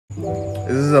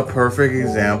This is a perfect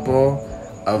example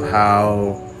of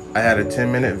how I had a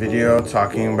 10-minute video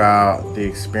talking about the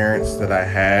experience that I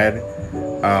had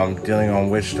dealing on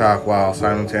witch talk while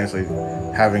simultaneously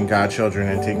having godchildren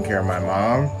and taking care of my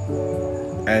mom.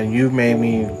 And you made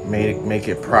me make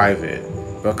it private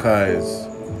because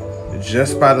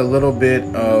just by the little bit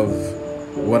of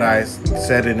what I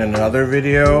said in another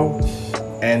video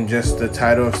and just the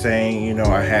title of saying, you know,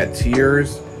 I had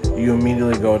tears, you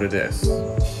immediately go to this.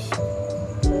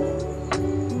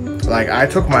 Like, I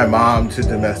took my mom to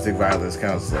domestic violence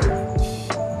counseling.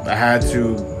 I had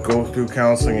to go through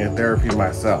counseling and therapy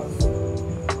myself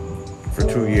for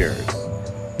 2 years.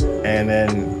 And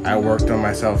then I worked on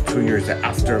myself 2 years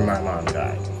after my mom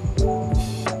died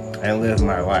and lived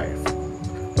my life.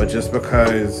 But just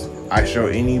because I show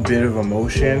any bit of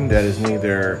emotion that is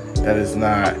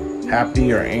not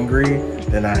happy or angry,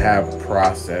 then I have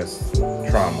processed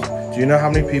trauma. Do you know how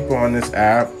many people on this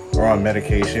app are on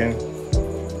medication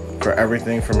for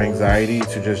everything from anxiety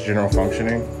to just general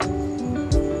functioning?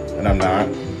 And I'm not.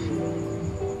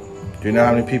 Do you know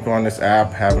how many people on this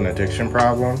app have an addiction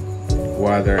problem?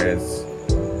 Whether it's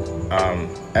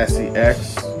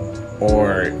sex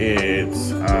or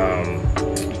it's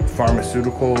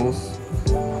pharmaceuticals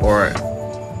or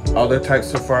other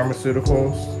types of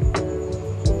pharmaceuticals,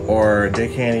 or they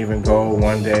can't even go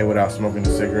one day without smoking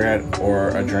a cigarette or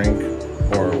a drink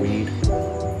or weed.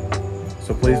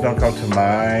 So please don't come to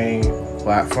my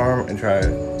platform and try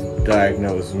to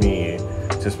diagnose me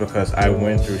just because I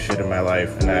went through shit in my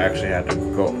life and I actually had to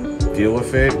go deal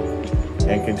with it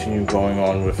and continue going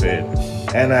on with it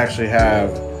and actually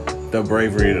have the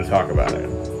bravery to talk about it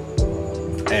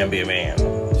and be a man.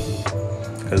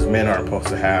 Because men aren't supposed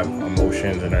to have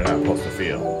emotions and they're not supposed to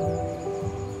feel.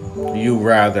 You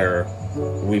rather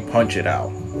we punch it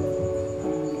out.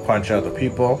 Punch other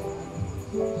people,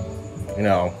 you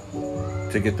know,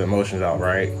 to get the emotions out,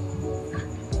 right?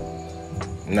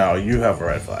 No, you have a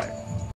red flag.